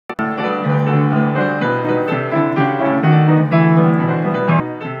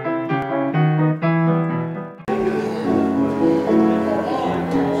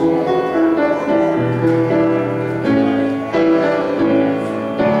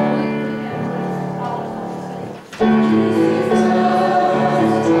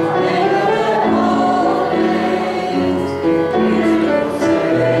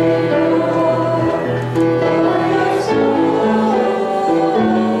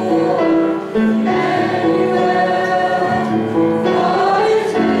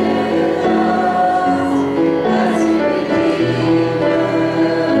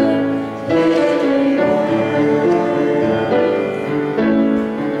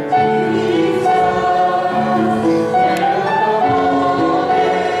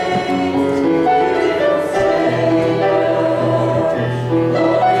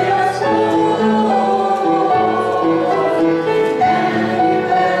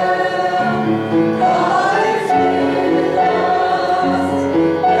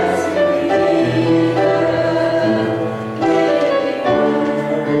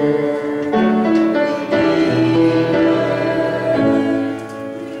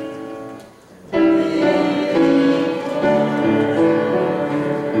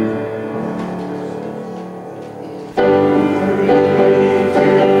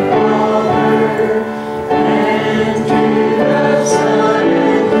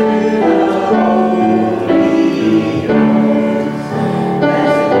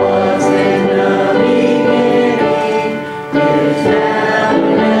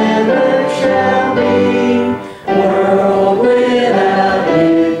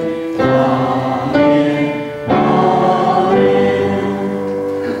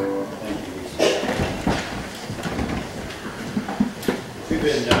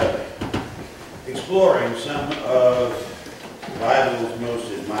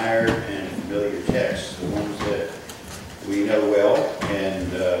admired and familiar texts, the ones that we know well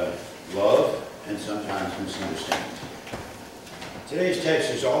and love and sometimes misunderstand. Today's text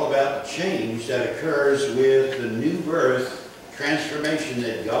is all about the change that occurs with the new birth, transformation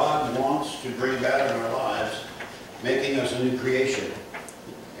that God wants to bring about in our lives, making us a new creation.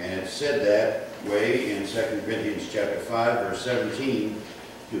 And it's said that way in 2 Corinthians chapter 5, verse 17,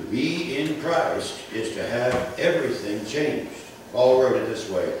 to be in Christ is to have everything changed. Paul wrote it this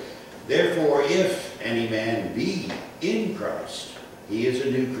way, therefore, if any man be in Christ, he is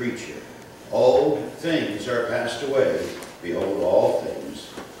a new creature. Old things are passed away. Behold, all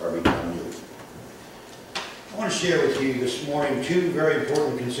things are become new. I want to share with you this morning two very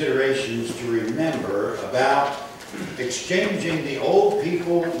important considerations to remember about exchanging the old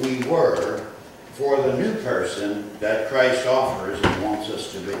people we were for the new person that Christ offers and wants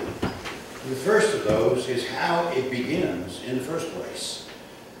us to be. The first of those is how it begins in the first place.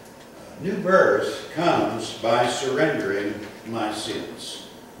 New birth comes by surrendering my sins.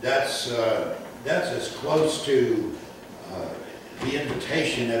 That's as close to the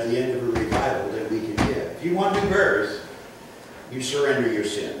invitation at the end of a revival that we can get. If you want new birth, you surrender your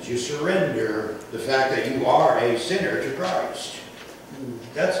sins. You surrender the fact that you are a sinner to Christ.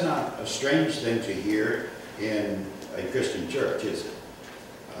 That's not a strange thing to hear in a Christian church, is it?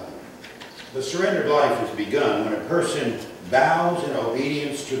 The surrendered life has begun when a person bows in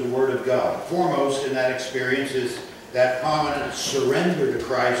obedience to the Word of God. Foremost in that experience is that prominent surrender to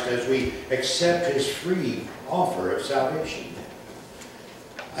Christ as we accept His free offer of salvation.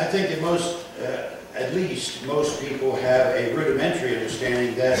 I think that at least most people have a rudimentary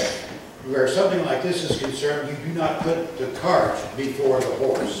understanding that where something like this is concerned, you do not put the cart before the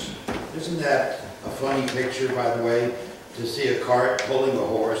horse. Isn't that a funny picture, by the way, to see a cart pulling a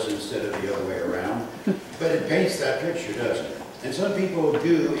horse instead of the other way around? But it paints that picture, doesn't it? And some people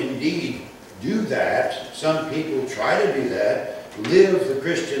do indeed do that. Some people try to do that, live the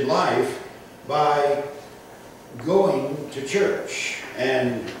Christian life by going to church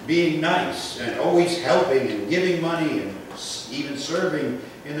and being nice and always helping and giving money and even serving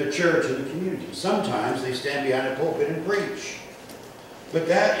in the church and the community. Sometimes they stand behind a pulpit and preach. But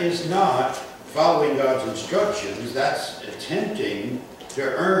that is not following God's instructions. That's attempting to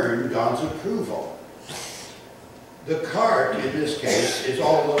earn God's approval. The cart, in this case, is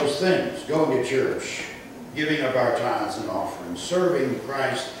all those things. Going to church, giving up our tithes and offerings, serving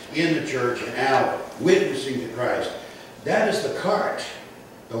Christ in the church and out, witnessing to Christ. That is the cart.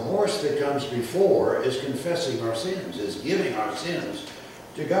 The horse that comes before is confessing our sins, is giving our sins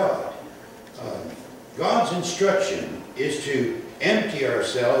to God. God's instruction is to empty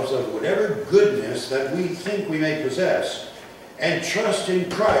ourselves of whatever goodness that we think we may possess and trust in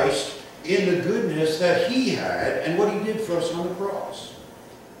Christ in the goodness that He had and what He did for us on the cross.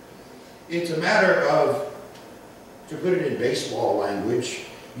 It's a matter of, to put it in baseball language,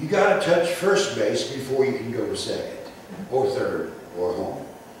 you got to touch first base before you can go to second or third or home.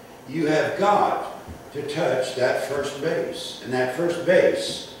 You have got to touch that first base. And that first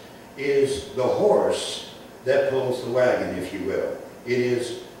base is the horse that pulls the wagon, if you will. It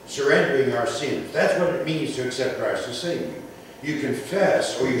is surrendering our sins. That's what it means to accept Christ as Savior. You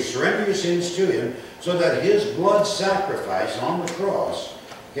confess or you surrender your sins to Him so that His blood sacrifice on the cross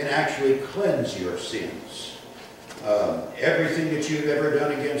can actually cleanse your sins. Everything that you've ever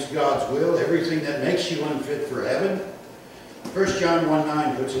done against God's will, everything that makes you unfit for heaven. 1 John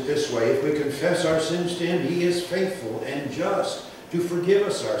 1:9 puts it this way, if we confess our sins to Him, He is faithful and just to forgive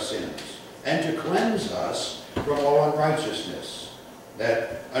us our sins and to cleanse us from all unrighteousness.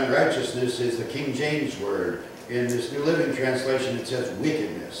 That unrighteousness is the King James word. In this New Living Translation it says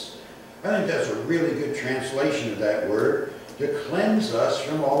wickedness. I think that's a really good translation of that word, to cleanse us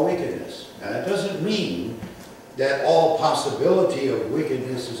from all wickedness. Now that doesn't mean that all possibility of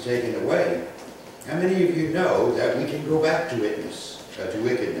wickedness is taken away. How many of you know that we can go back to wickedness?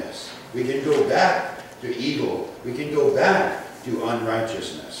 We can go back to evil. We can go back to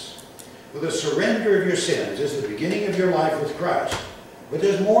unrighteousness. Well, the surrender of your sins is the beginning of your life with Christ. But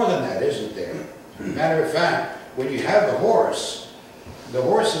there's more than that, isn't there? Matter of fact, when you have the horse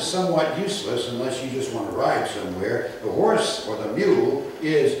is somewhat useless unless you just want to ride somewhere. The horse or the mule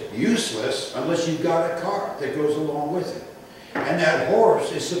is useless unless you've got a cart that goes along with it. And that horse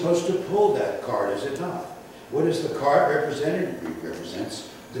is supposed to pull that cart, is it not? What is the cart represented? It represents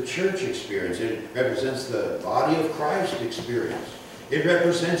the church experience. It represents the body of Christ experience. It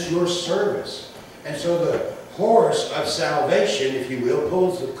represents your service. And so the horse of salvation, if you will,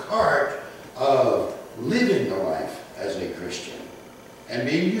 pulls the cart of living the life as a Christian and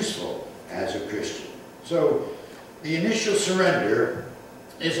being useful as a Christian. So the initial surrender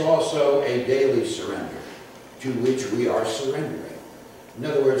is also a daily surrender to which we are surrendering. In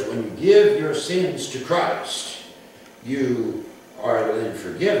other words, when you give your sins to Christ, you are then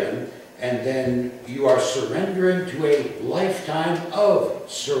forgiven, and then you are surrendering to a lifetime of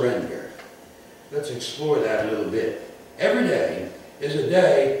surrender. Let's explore that a little bit. Every day is a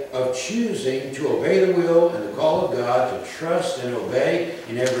day of choosing to obey the will and the call of God, to trust and obey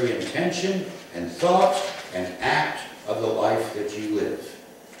in every intention and thought and act of the life that you live.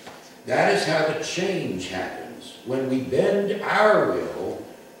 That is how the change happens, when we bend our will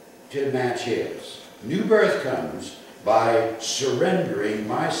to match His. New birth comes by surrendering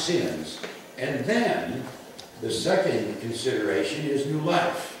my sins. And then the second consideration is new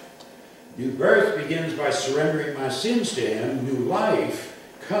life. New birth begins by surrendering my sins to Him. New life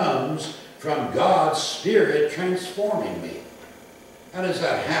comes from God's Spirit transforming me. How does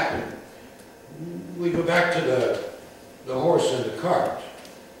that happen? We go back to the horse and the cart.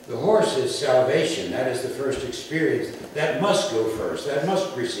 The horse is salvation. That is the first experience. That must go first. That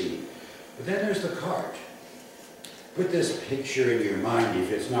must precede. But then there's the cart. Put this picture in your mind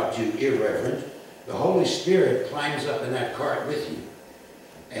if it's not too irreverent. The Holy Spirit climbs up in that cart with you.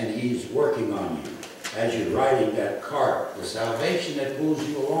 And He's working on you as you're riding that cart. The salvation that pulls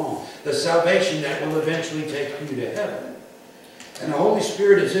you along. The salvation that will eventually take you to heaven. And the Holy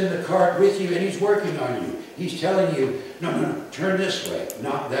Spirit is in the cart with you, and He's working on you. He's telling you, no, turn this way,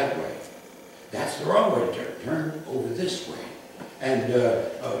 not that way. That's the wrong way to turn. Turn over this way. And,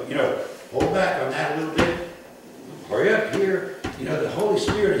 hold back on that a little bit. Hurry up here. The Holy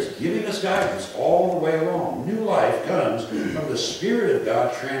Spirit is giving us guidance all the way along. New life comes from the Spirit of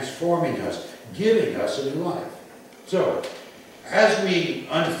God transforming us, giving us a new life. So, as we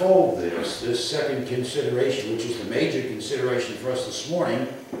unfold this second consideration, which is the major consideration for us this morning,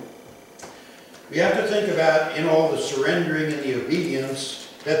 we have to think about, in all the surrendering and the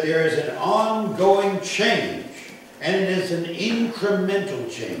obedience, that there is an ongoing change, and it is an incremental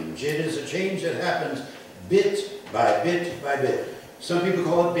change. It is a change that happens bit by bit by bit. Some people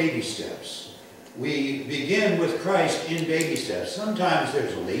call it baby steps. We begin with Christ in baby steps. Sometimes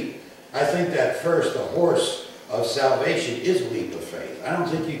there's a leap. I think that first, the horse of salvation is a leap of faith. I don't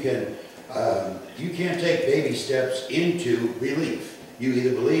think you can't take baby steps into belief. You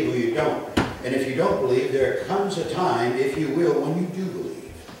either believe or you don't. And if you don't believe, there comes a time, if you will, when you do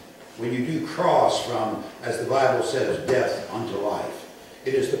believe. When you do cross from, as the Bible says, death unto life.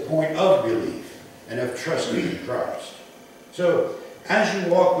 It is the point of belief and of trusting in Christ. So, as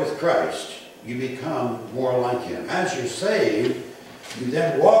you walk with Christ, you become more like Him. As you're saved, you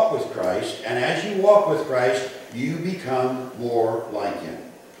then walk with Christ, and as you walk with Christ, you become more like Him.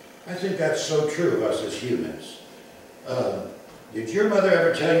 I think that's so true of us as humans. Did your mother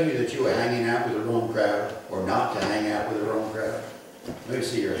ever tell you that you were hanging out with the wrong crowd, or not to hang out with the wrong crowd? Let me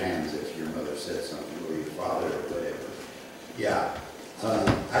see your hands if your mother said something, or your father, or whatever. Yeah.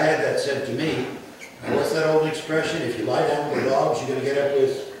 I had that said to me. And what's that old expression? If you lie down with the dogs, you're going to get up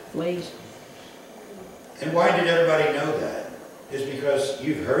with fleas. And why did everybody know that? It's because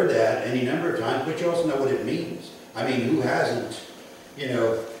you've heard that any number of times, but you also know what it means. I mean, who hasn't,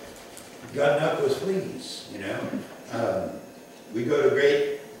 gotten up with fleas, We go to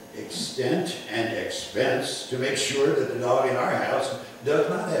great extent and expense to make sure that the dog in our house does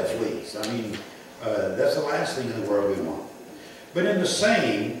not have fleas. I mean, that's the last thing in the world we want. But in the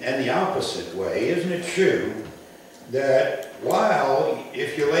same and the opposite way, isn't it true that while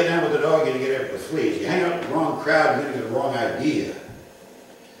if you lay down with a dog, you're going to get up with fleas. You hang out with the wrong crowd, you're going to get the wrong idea.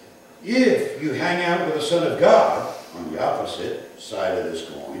 If you hang out with the Son of God, on the opposite side of this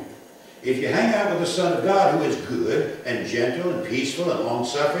coin, if you hang out with the Son of God who is good and gentle and peaceful and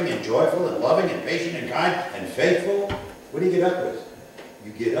long-suffering and joyful and loving and patient and kind and faithful, what do you get up with?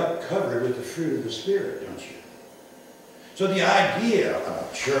 You get up covered with the fruit of the Spirit, don't you? So the idea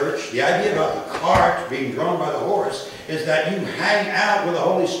about church, the idea about the cart being drawn by the horse, is that you hang out with the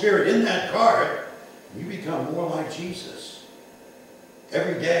Holy Spirit in that cart, and you become more like Jesus.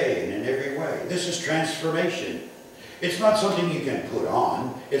 Every day and in every way. This is transformation. It's not something you can put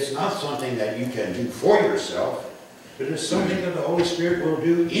on. It's not something that you can do for yourself. But it's something that the Holy Spirit will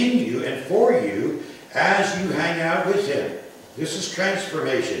do in you and for you as you hang out with Him. This is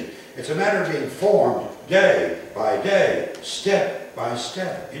transformation. It's a matter of being formed day by day, step by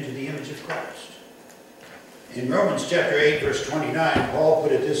step, into the image of Christ. In Romans chapter 8, verse 29, Paul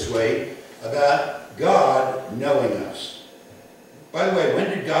put it this way about God knowing us. By the way, when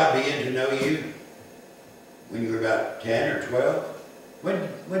did God begin to know you? When you were about 10 or 12?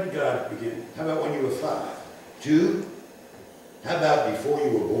 When did God begin? How about when you were 5? 2? How about before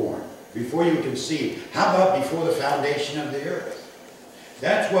you were born? Before you were conceived? How about before the foundation of the earth?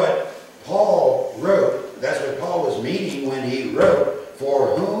 That's what Paul wrote. That's what Paul was meaning when he wrote,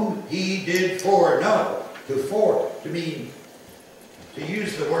 for whom he did foreknow. To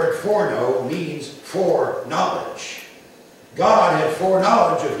use the word foreknow means foreknowledge. God had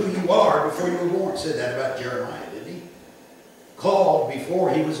foreknowledge of who you are before you were born. Said that about Jeremiah, didn't he? Called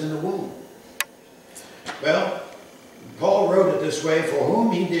before he was in the womb. Well, Paul wrote it this way, for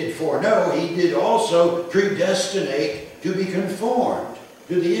whom he did foreknow, he did also predestinate to be conformed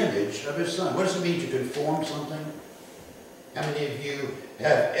to the image of his Son. What does it mean to conform something? How many of you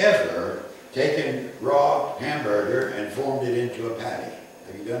have ever taken raw hamburger and formed it into a patty?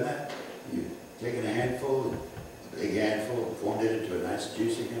 Have you done that? You've taken a handful, a big handful, and formed it into a nice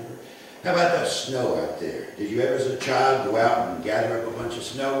juicy hamburger? How about the snow out there? Did you ever as a child go out and gather up a bunch of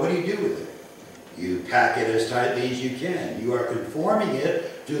snow? What do you do with it? You pack it as tightly as you can. You are conforming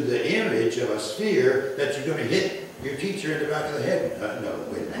it to the image of a sphere that you're going to hit your teacher in the back of the head. No,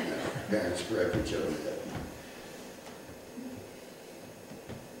 wait a minute. No. Parents, correct each other with that.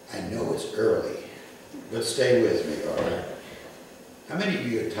 I know it's early, but stay with me, all right? How many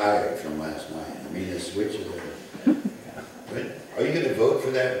of you are tired from last night? I mean, the switches are... But are you going to vote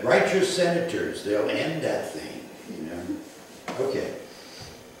for that? Write your senators. They'll end that thing, you know? Okay.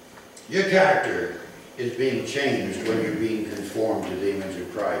 Your character is being changed when you're being conformed to the image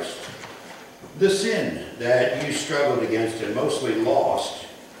of Christ. The sin that you struggled against and mostly lost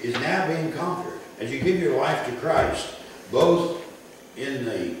is now being conquered. As you give your life to Christ, both in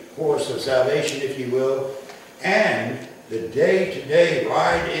the course of salvation, if you will, and the day-to-day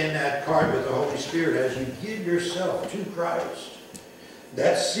ride in that cart with the Holy Spirit as you give yourself to Christ,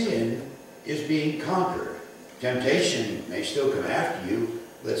 that sin is being conquered. Temptation may still come after you.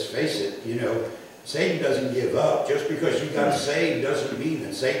 Let's face it, you know, Satan doesn't give up. Just because you got saved doesn't mean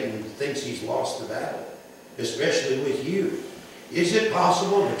that Satan thinks he's lost the battle, especially with you. Is it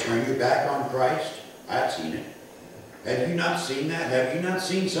possible to turn your back on Christ? I've seen it. Have you not seen that? Have you not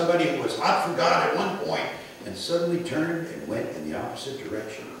seen somebody who was hot for God at one point and suddenly turned and went in the opposite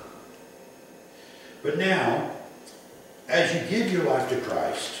direction? But now, as you give your life to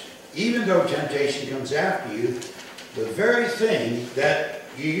Christ, even though temptation comes after you, the very thing that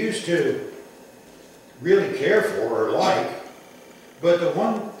you used to really care for or like, but the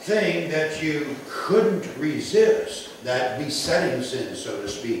one thing that you couldn't resist, that besetting sin, so to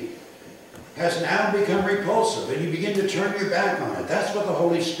speak, has now become repulsive, and you begin to turn your back on it. That's what the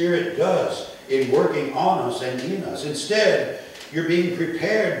Holy Spirit does in working on us and in us. Instead, you're being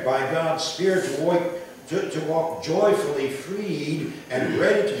prepared by God's Spirit to walk joyfully freed and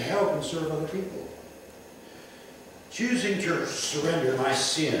ready to help and serve other people. Choosing to surrender my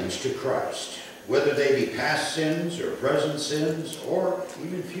sins to Christ, whether they be past sins or present sins or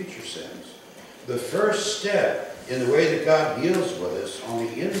even future sins. The first step in the way that God deals with us on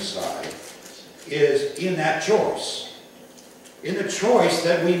the inside is in that choice. In the choice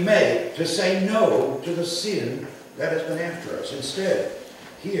that we make to say no to the sin that has been after us. Instead,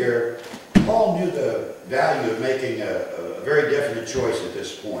 here, Paul knew the value of making a very definite choice at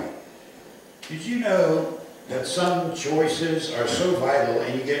this point. Did you know that some choices are so vital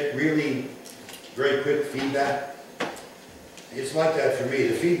and you get really very quick feedback? It's like that for me.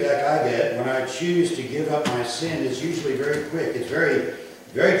 The feedback I get when I choose to give up my sin is usually very quick. It's very,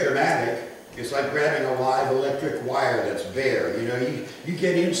 very dramatic. It's like grabbing a live electric wire that's bare. You know, you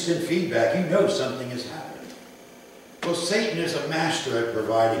get instant feedback. You know something has happened. Well, Satan is a master at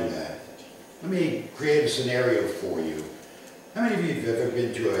providing that. Let me create a scenario for you. How many of you have ever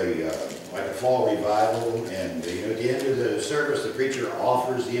been to like a fall revival, and you know, at the end of the service, the preacher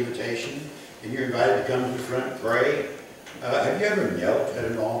offers the invitation, and you're invited to come to the front and pray? Have you ever knelt at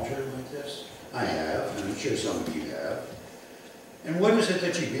an altar like this? I have, and I'm sure some of you have. And what is it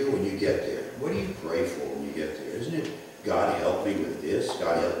that you do when you get there? What do you pray for when you get there? Isn't it, God help me with this,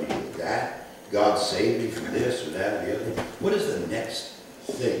 God help me with that, God save me from this or that or the other? What is the next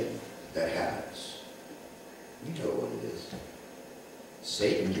thing that happens? You know what it is.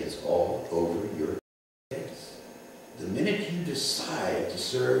 Satan gets all over your face. The minute you decide to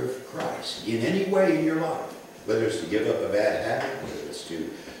serve Christ in any way in your life, whether it's to give up a bad habit, whether it's to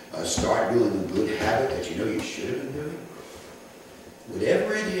start doing a good habit that you know you should have been doing,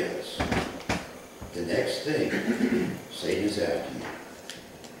 whatever it is, the next thing, Satan is after you.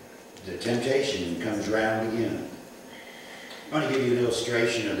 The temptation comes round again. I want to give you an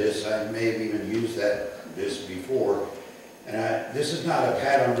illustration of this. I may have even used this before. And this is not a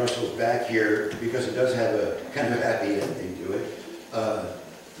pat on Russell's back here, because it does have a kind of happy ending to it.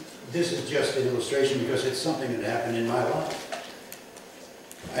 This is just an illustration because it's something that happened in my life.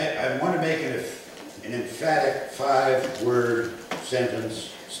 I want to make an emphatic 5-word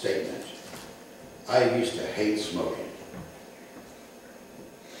sentence statement. I used to hate smoking.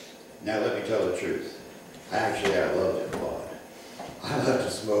 Now let me tell the truth. I loved it a lot. I love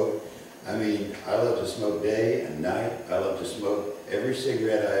to smoke. I love to smoke day and night. I love to smoke every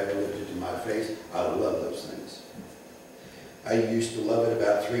cigarette I ever lifted to my face. I love those things. I used to love it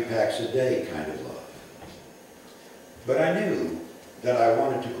about 3 packs a day kind of love. But I knew that I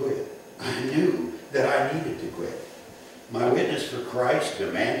wanted to quit. I knew that I needed to quit. My witness for Christ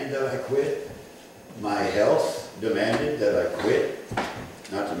demanded that I quit. My health demanded that I quit.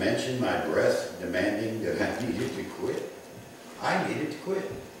 Not to mention my breath demanding that I needed to quit. I needed to quit.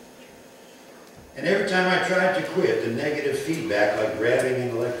 And every time I tried to quit, the negative feedback, like grabbing an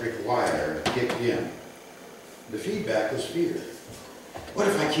electric wire, kicked in. The feedback was fear. What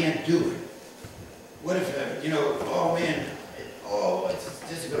if I can't do it? What if, oh man,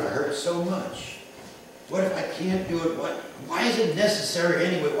 this is going to hurt so much. What if I can't do it? Why is it necessary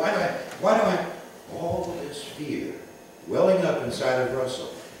anyway? Why do I, all of this fear welling up inside of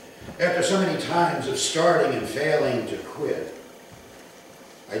Russell. After so many times of starting and failing to quit,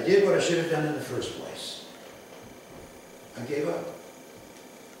 I did what I should have done in the first place. I gave up.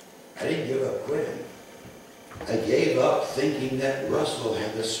 I didn't give up quitting. I gave up thinking that Russell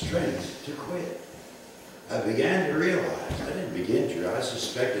had the strength to quit. I began to realize, I didn't begin to, I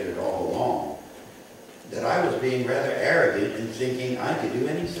suspected it all along, that I was being rather arrogant in thinking I could do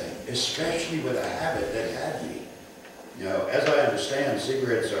anything, especially with a habit that had me. As I understand,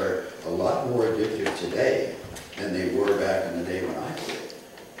 cigarettes are a lot more addictive today than they were back in the day when I quit.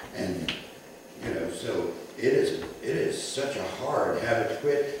 And, so it is such a hard habit to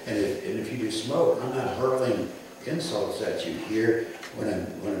quit. And if you do smoke, I'm not hurling insults at you here. What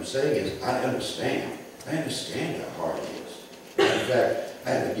I'm saying is, I understand. I understand how hard it is. In fact, I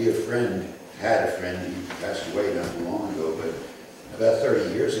had a friend, he passed away not too long ago, but about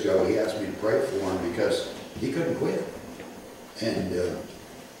 30 years ago, he asked me to pray for him because he couldn't quit. And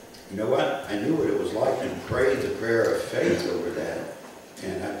you know what? I knew what it was like and prayed the prayer of faith over that.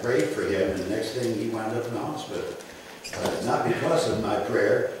 And I prayed for him, and the next thing he wound up in the hospital. Not because of my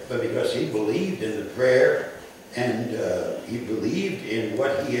prayer, but because he believed in the prayer, and he believed in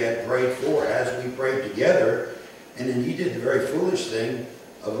what he had prayed for as we prayed together. And then he did the very foolish thing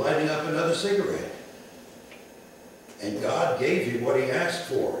of lighting up another cigarette. And God gave him what he asked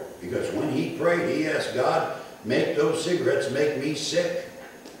for, because when he prayed, he asked God, make those cigarettes make me sick.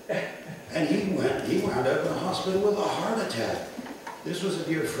 And he wound up in the hospital with a heart attack. This was a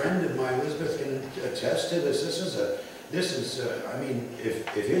dear friend of mine. Elizabeth can attest to this. This is,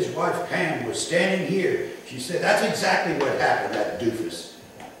 if his wife Pam was standing here, she said, that's exactly what happened, that doofus.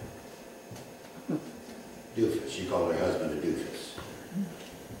 Doofus. She called her husband a doofus.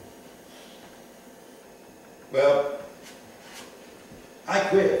 Well, I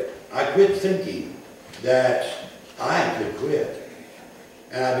quit. I quit thinking that I could quit.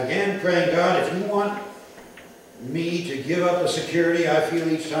 And I began praying, God, if you want me to give up the security I feel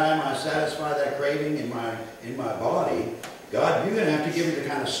each time I satisfy that craving in my body, God, you're going to have to give me the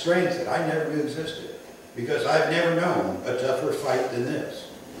kind of strength that I never knew existed. Because I've never known a tougher fight than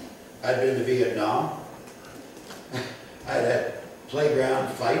this. I'd been to Vietnam. I'd had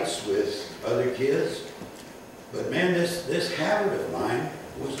playground fights with other kids. But man, this habit of mine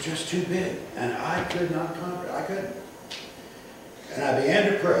was just too big. And I could not conquer it. I couldn't. And I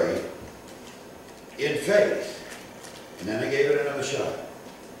began to pray in faith. And then I gave it another shot.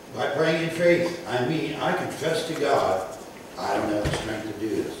 By praying in faith, I confess to God, I don't have the strength to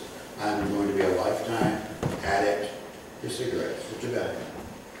do this. I'm going to be a lifetime addict to cigarettes, to tobacco.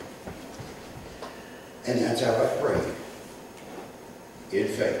 And that's how I prayed. In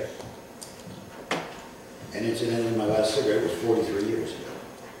faith. And incidentally, my last cigarette was 43 years ago.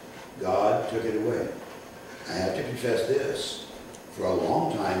 God took it away. I have to confess this. For a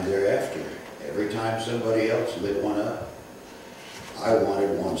long time thereafter, every time somebody else lit one up, I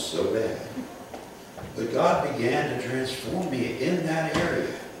wanted one so bad. But God began to transform me in that area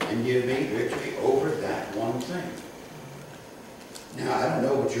and give me victory over that one thing. Now, I don't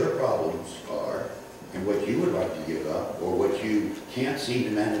know what your problems are and what you would like to give up or what you can't seem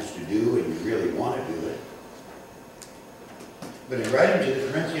to manage to do and you really want to do it. But in writing to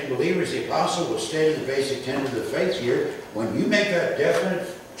the Corinthian believers, the apostle was stating the basic tenet of the faith here. When you make that definite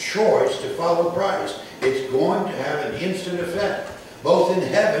choice to follow Christ, it's going to have an instant effect, both in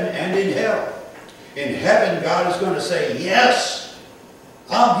heaven and in hell. In heaven, God is going to say, yes,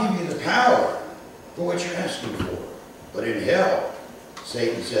 I'll give you the power for what you're asking for. But in hell,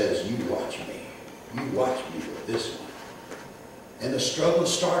 Satan says, you watch me. You watch me with this one. And the struggle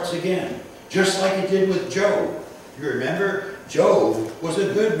starts again, just like it did with Job. You remember, Job was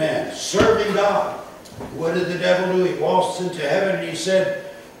a good man, serving God. What did the devil do? He waltzed into heaven and he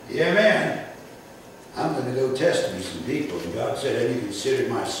said, yeah, man, I'm going to go test me some people. And God said, have you considered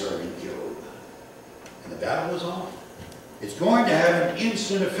my servant Job? And the battle was on. It's going to have an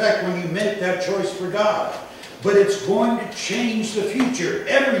instant effect when you make that choice for God. But it's going to change the future,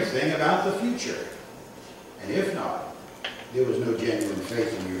 everything about the future. And if not, there was no genuine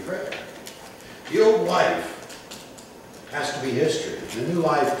faith in your prayer. The old life has to be history. The new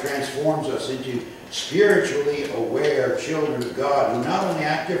life transforms us into spiritually aware children of God who not only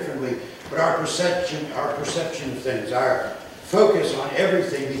act differently, but our perception of things, our focus on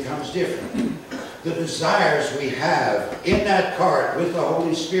everything becomes different. The desires we have in that cart with the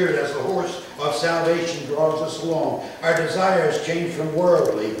Holy Spirit as the horse of salvation draws us along. Our desires change from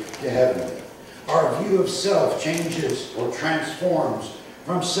worldly to heavenly. Our view of self changes or transforms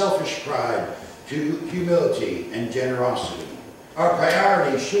from selfish pride to humility and generosity. Our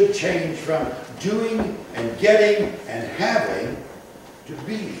priorities should change from doing and getting and having to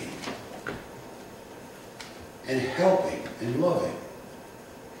being and helping and loving.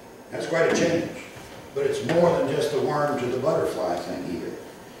 That's quite a change. But it's more than just the worm to the butterfly thing either.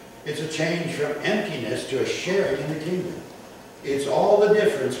 It's a change from emptiness to a sharing in the kingdom. It's all the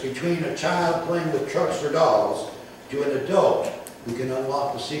difference between a child playing with trucks or dolls to an adult who can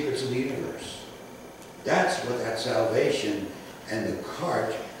unlock the secrets of the universe. That's what that salvation and the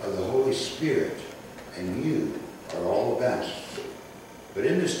cart of the Holy Spirit and you are all about. But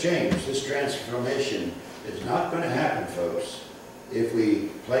in this change, this transformation is not going to happen, folks, if we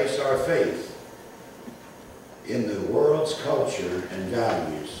place our faith in the world's culture and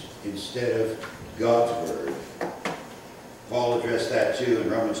values instead of God's word. Paul addressed that too in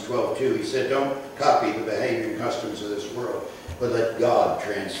Romans 12:2. He said, don't copy the behavior and customs of this world, but let God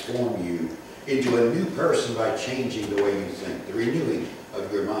transform you into a new person by changing the way you think, the renewing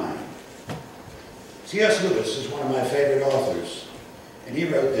of your mind. C.S. Lewis is one of my favorite authors, and he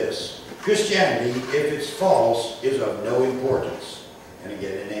wrote this: Christianity, if it's false, is of no importance. Can I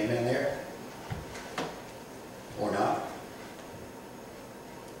get an amen there? Or not?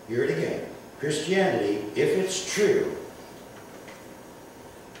 Hear it again. Christianity, if it's true,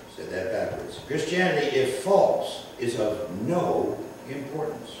 said that backwards. Christianity, if false, is of no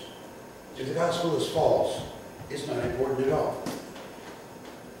importance. If the gospel is false, it's not important at all.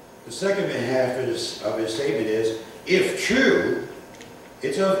 The second half of his statement is, if true,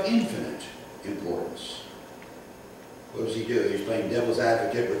 it's of infinite importance. What does he do? He's playing devil's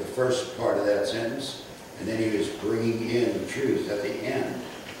advocate with the first part of that sentence, and then he was bringing in the truth at the end.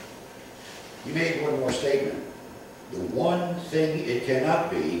 He made one more statement. The one thing it cannot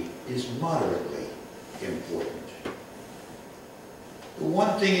be is moderately important. The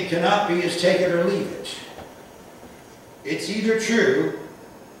one thing it cannot be is take it or leave it. It's either true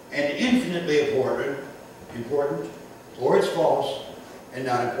and infinitely important, or it's false and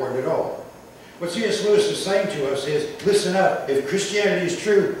not important at all. What C.S. Lewis is saying to us is, listen up, if Christianity is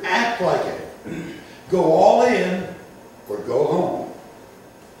true, act like it. Go all in or go home.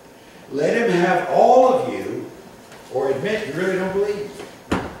 Let him have all of you, or admit you really don't believe.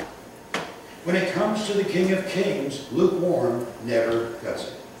 When it comes to the King of Kings, lukewarm never cuts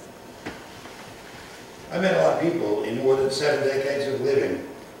it. I've met a lot of people in more than 7 decades of living.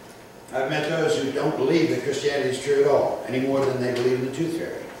 I've met those who don't believe that Christianity is true at all, any more than they believe in the tooth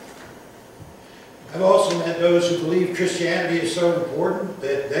fairy. I've also met those who believe Christianity is so important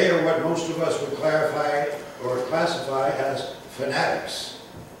that they are what most of us would clarify or classify as fanatics.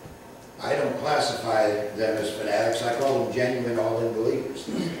 I don't classify them as fanatics. I call them genuine all-in believers.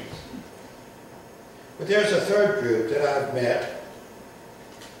 But there's a third group that I've met.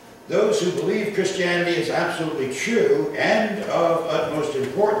 Those who believe Christianity is absolutely true and of utmost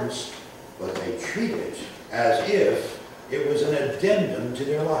importance, but they treat it as if it was an addendum to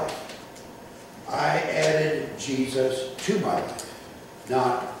their life. I added Jesus to my life,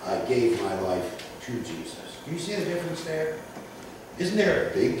 not I gave my life to Jesus. Do you see the difference there? Isn't there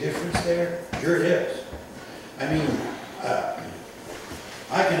a big difference there? Sure it is. I mean,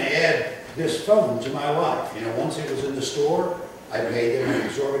 I can add this phone to my life. You know, once it was in the store, I paid them an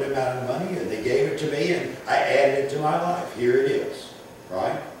exorbitant amount of money, and they gave it to me, and I added it to my life. Here it is,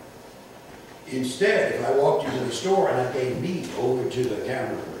 right? Instead, if I walked into the store and I gave me over to the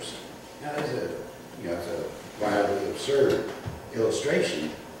counter person, now that's it's a wildly absurd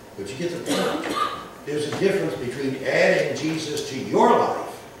illustration, but you get the point. There's a difference between adding Jesus to your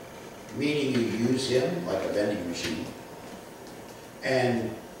life, meaning you use him like a vending machine,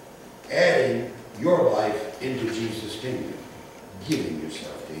 and adding your life into Jesus' kingdom, giving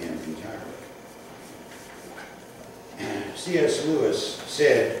yourself to him entirely. C.S. Lewis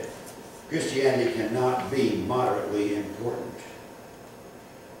said, Christianity cannot be moderately important.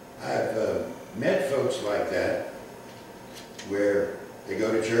 I've met folks like that, where they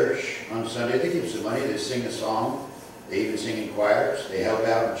go to church on Sunday, they give some money, they sing a song, they even sing in choirs, they help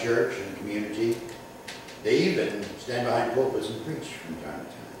out in church and community. They even stand behind pulpits and preach from time to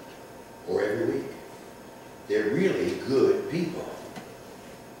time, or every week. They're really good people.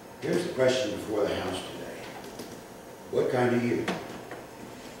 Here's the question before the house today. What kind are you?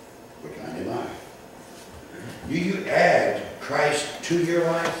 What kind am I? Do you add Christ to your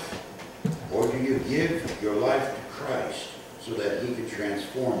life? Or do you give your life to Christ so that He can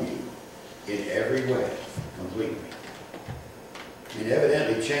transform you in every way, completely? And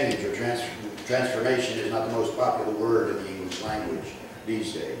evidently change or transformation is not the most popular word in the English language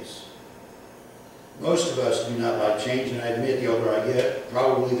these days. Most of us do not like change, and I admit the older I get,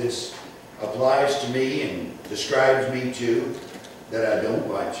 probably this applies to me and describes me too, that I don't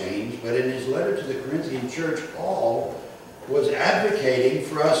like change. But in his letter to the Corinthian church, Paul was advocating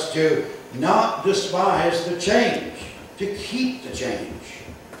for us to not despise the change, to keep the change,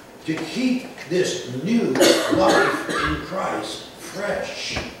 to keep this new life in Christ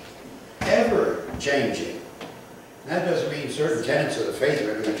fresh, ever changing. That doesn't mean certain tenets of the faith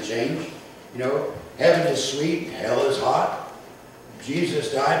are going to change. You know, heaven is sweet, hell is hot.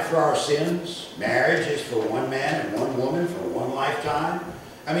 Jesus died for our sins. Marriage is for one man and one woman for one lifetime.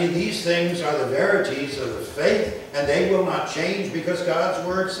 I mean, these things are the verities of the faith, and they will not change because God's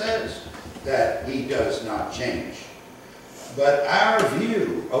Word says that He does not change. But our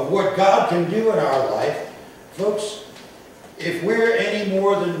view of what God can do in our life, folks, if we're any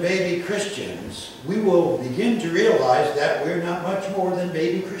more than baby Christians, we will begin to realize that we're not much more than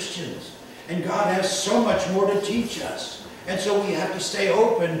baby Christians. And God has so much more to teach us. And so we have to stay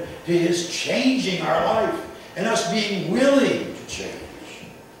open to His changing our life and us being willing to change.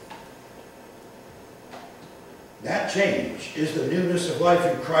 That change is the newness of life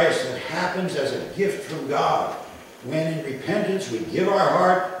in Christ that happens as a gift from God. When in repentance we give our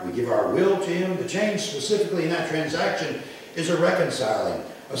heart, we give our will to Him. The change specifically in that transaction is a reconciling.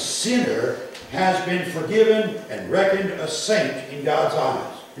 A sinner has been forgiven and reckoned a saint in God's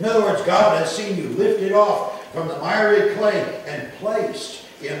eyes. In other words, God has seen you lifted off from the miry clay and placed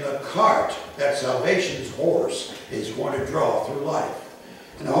in the cart that salvation's horse is going to draw through life.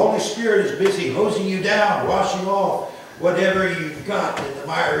 And the Holy Spirit is busy hosing you down, washing off whatever you've got in the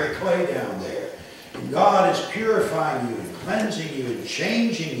miry clay down there. And God is purifying you and cleansing you and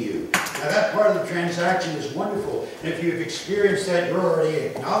changing you. Now that part of the transaction is wonderful. And if you've experienced that, you're already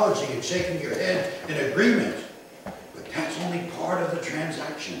acknowledging and shaking your head in agreement. But that's only part of the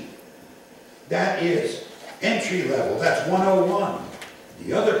transaction. That is entry level. That's 101.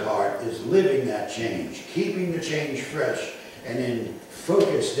 The other part is living that change, keeping the change fresh, and in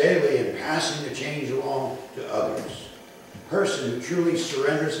focus daily and passing the change along to others. A person who truly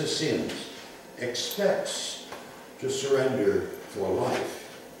surrenders his sins expects to surrender for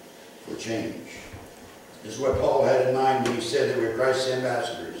life, for change. This is what Paul had in mind when he said that we're Christ's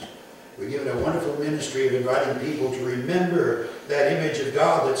ambassadors. We're given a wonderful ministry of inviting people to remember that image of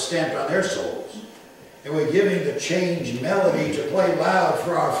God that's stamped on their souls. And we're giving the change melody to play loud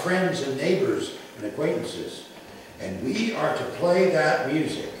for our friends and neighbors and acquaintances. And we are to play that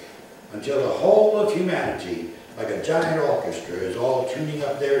music until the whole of humanity, like a giant orchestra, is all tuning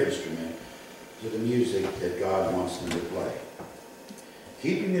up their instrument to the music that God wants them to play.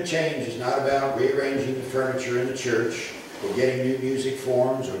 Keeping the change is not about rearranging the furniture in the church or getting new music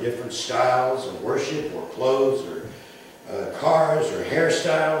forms or different styles of worship or clothes or cars or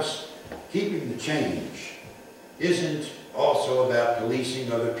hairstyles. Keeping the change isn't also about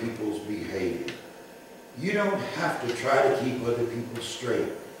policing other people's behavior. You don't have to try to keep other people straight.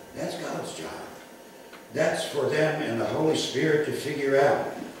 That's God's job. That's for them and the Holy Spirit to figure out.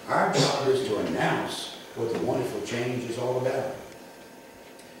 Our job is to announce what the wonderful change is all about.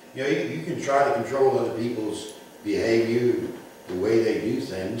 You know, you can try to control other people's behavior, the way they do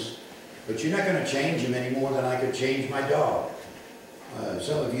things, but you're not going to change them any more than I could change my dog.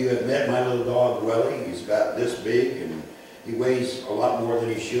 Some of you have met my little dog, Welly. He's about this big, and he weighs a lot more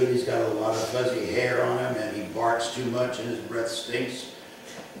than he should. He's got a lot of fuzzy hair on him, and he barks too much, and his breath stinks.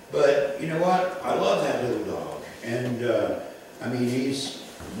 But you know what? I love that little dog. And, I mean, he's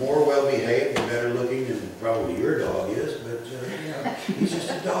more well-behaved and better looking than probably your dog is, but, you know, he's just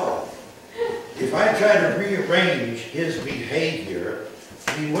a dog. If I try to rearrange his behavior,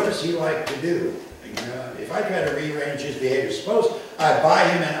 I mean, what does he like to do? You know, if I try to rearrange his behavior, suppose I buy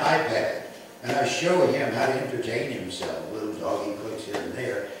him an iPad and I show him how to entertain himself. Little doggy clicks here and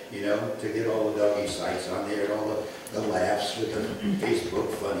there. you know, to get all the doggy sites on there and all the laughs with the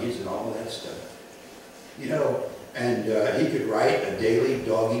Facebook funnies and all of that stuff. You know, and he could write a daily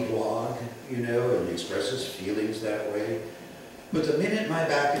doggy blog, you know, and express his feelings that way. But the minute my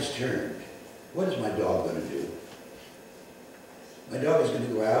back is turned, what is my dog going to do? My dog is going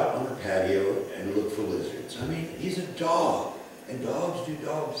to go out on the patio and look for lizards. I mean, he's a dog, and dogs do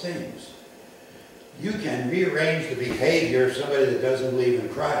dog things. You can rearrange the behavior of somebody that doesn't believe in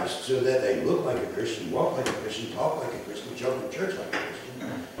Christ so that they look like a Christian, walk like a Christian, talk like a Christian, show up in church like a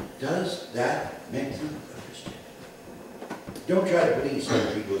Christian. Does that make them a Christian? Don't try to please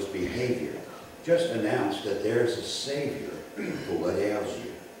other people's behavior. Just announce that there's a Savior for what ails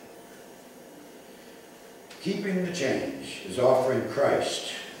you. Keeping the change is offering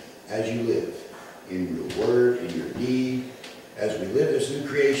Christ as you live, in your word, in your deed. As we live this new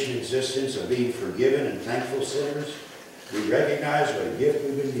creation existence of being forgiven and thankful sinners, we recognize what a gift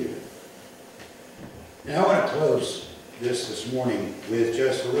we've been given. Now I want to close this morning with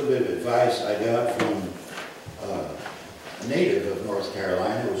just a little bit of advice I got from a native of North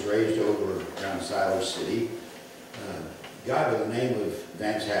Carolina, was raised over around Siler City, a guy by the name of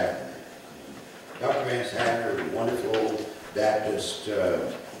Vance Havner. Dr. Vance Havner, a wonderful Baptist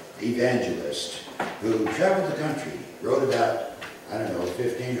evangelist who traveled the country, wrote about, I don't know,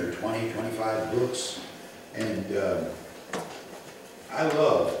 15 or 20, 25 books. And I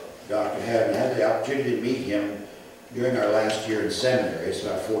love Dr. Havner. I had the opportunity to meet him during our last year in seminary. It's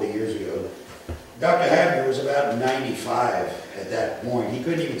about 40 years ago. Dr. Havner was about 95 at that point. He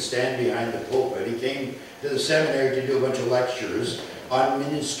couldn't even stand behind the pulpit. He came to the seminary to do a bunch of lectures on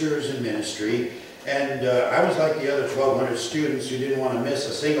ministers and ministry. And I was like the other 1,200 students who didn't want to miss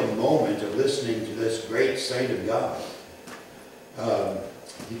a single moment of listening to this great saint of God.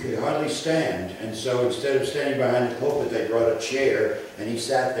 He could hardly stand, and so instead of standing behind the pulpit, they brought a chair, and he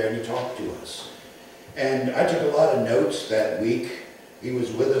sat there and he talked to us. And I took a lot of notes that week. He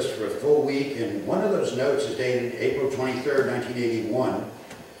was with us for a full week, and one of those notes is dated April 23rd, 1981.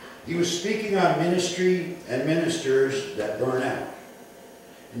 He was speaking on ministry and ministers that burn out.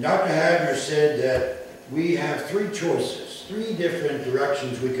 And Dr. Havner said that we have three choices, three different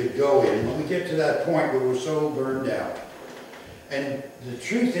directions we could go in when we get to that point where we're so burned out. And the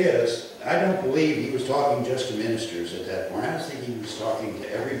truth is, I don't believe he was talking just to ministers at that point. I was thinking he was talking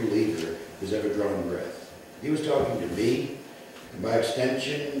to every believer who's ever drawn breath. He was talking to me, and by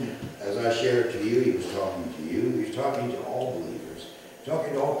extension, as I share it to you, he was talking to you. He was talking to all believers,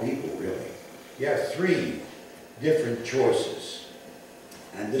 talking to all people, really. You have three different choices.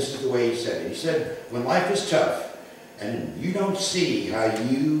 And this is the way he said it. He said, when life is tough and you don't see how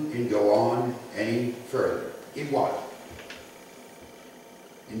you can go on any further, in what?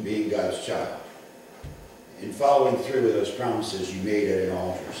 In being God's child. In following through with those promises you made at an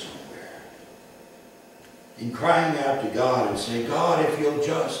altar somewhere. In crying out to God and saying, God, if you'll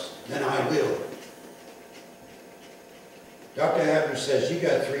just, then I will. Dr. Havner says, you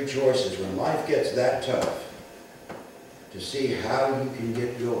got three choices when life gets that tough, to see how you can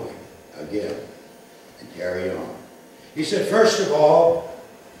get going again and carry on. He said, first of all,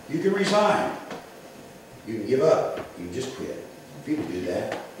 you can resign. You can give up. You can just quit. People do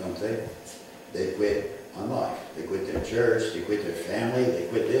that, don't they? They quit on life. They quit their church. They quit their family. They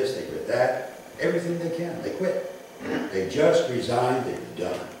quit this. They quit that. Everything they can. They quit. They just resign.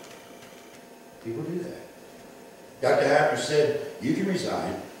 They're done. People do that. Dr. Havner said, you can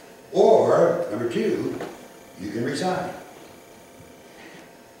resign. Or, number two, you can resign.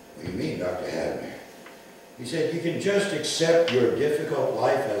 What do you mean, Dr. Havner? He said, you can just accept your difficult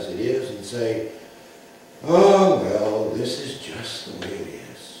life as it is and say, oh, well, this is just the way it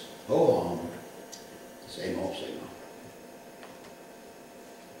is. Go on. Same old, same old.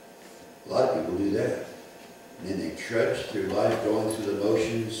 A lot of people do that. And then they trudge through life going through the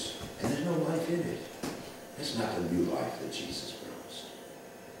motions, and there's no life in it. That's not the new life that Jesus promised.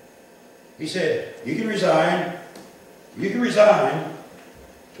 He said, you can resign, or you can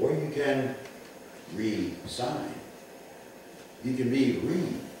re-sign. You can be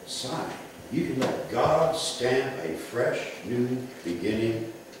re-signed. You can let God stamp a fresh, new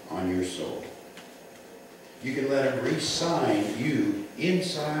beginning on your soul. You can let Him re-sign you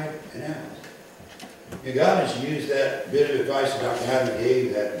inside and out. And God has used that bit of advice that Dr. Havner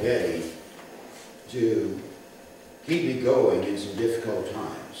gave that day to keep me going in some difficult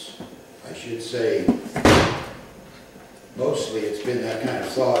times. I should say, mostly it's been that kind of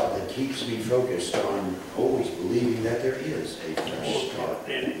thought that keeps me focused on always believing that there is a fresh start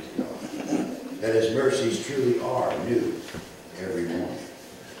with God. That His mercies truly are new every morning.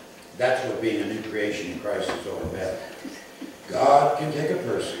 That's what being a new creation in Christ is all about. God can take a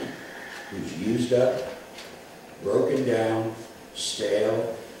person who's used up, broken down,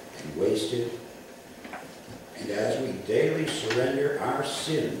 stale, and wasted, and as we daily surrender our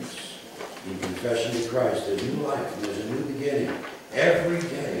sins in confession to Christ, there's new life and there's a new beginning every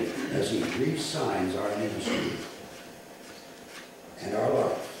day as he re-signs our ministry and our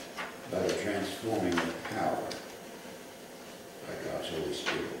life by the transforming power by God's Holy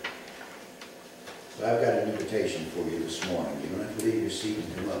Spirit. So I've got an invitation for you this morning. You don't have to leave your seat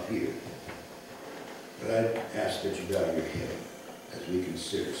and come up here. But I'd ask that you bow your head as we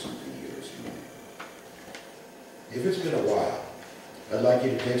consider something here this morning. If it's been a while, I'd like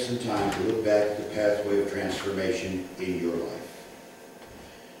you to take some time to look back at the pathway of transformation in your life.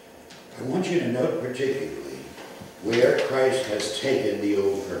 I want you to note particularly where Christ has taken the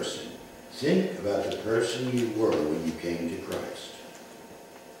old person. Think about the person you were when you came to Christ.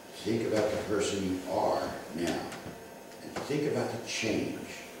 Think about the person you are now. And think about the change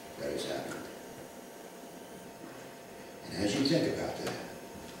that has happened. And as you think about that,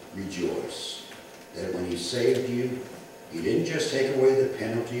 rejoice that when he saved you, he didn't just take away the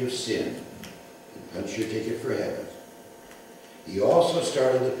penalty of sin and punch your ticket for heaven. He also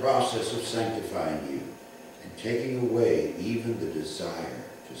started the process of sanctifying you and taking away even the desire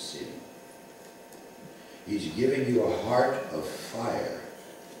to sin. He's giving you a heart of fire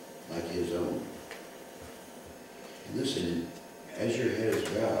like his own. And listen, as your head is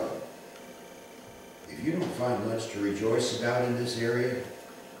bowed, if you don't find much to rejoice about in this area,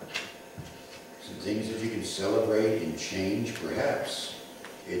 some things that you can celebrate and change, perhaps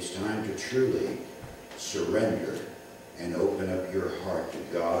it's time to truly surrender and open up your heart to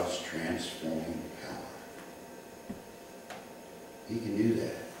God's transforming power. He can do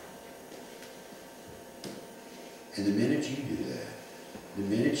that. And the minute you do that, the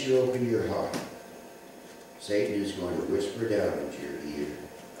minute you open your heart, Satan is going to whisper down into your ear,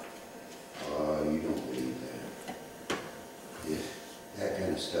 "Oh, you don't believe that. If that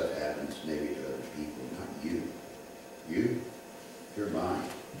kind of stuff happens maybe to other people, not you. You're mine."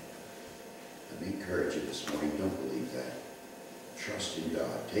 Let me encourage you this morning, don't believe that. Trust in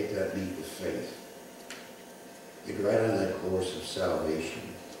God. Take that leap of faith. Get right on that course of salvation.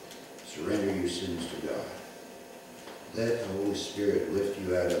 Surrender your sins to God. Let the Holy Spirit lift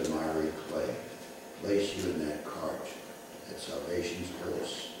you out of the miry clay. Place you in that cart, that salvation's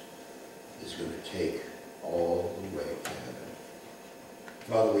horse is going to take all the way to heaven.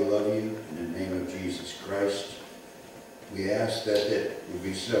 Father, we love you in the name of Jesus Christ. We ask that it would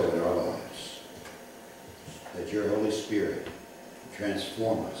be so in our lives. That your Holy Spirit would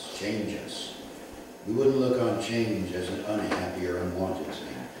transform us, change us. We wouldn't look on change as an unhappy or unwanted thing.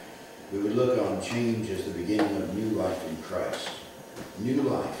 We would look on change as the beginning of new life in Christ. New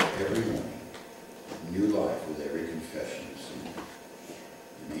life every morning. New life with every confession of sin.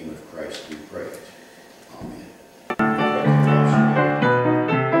 In the name of Christ we pray. Amen.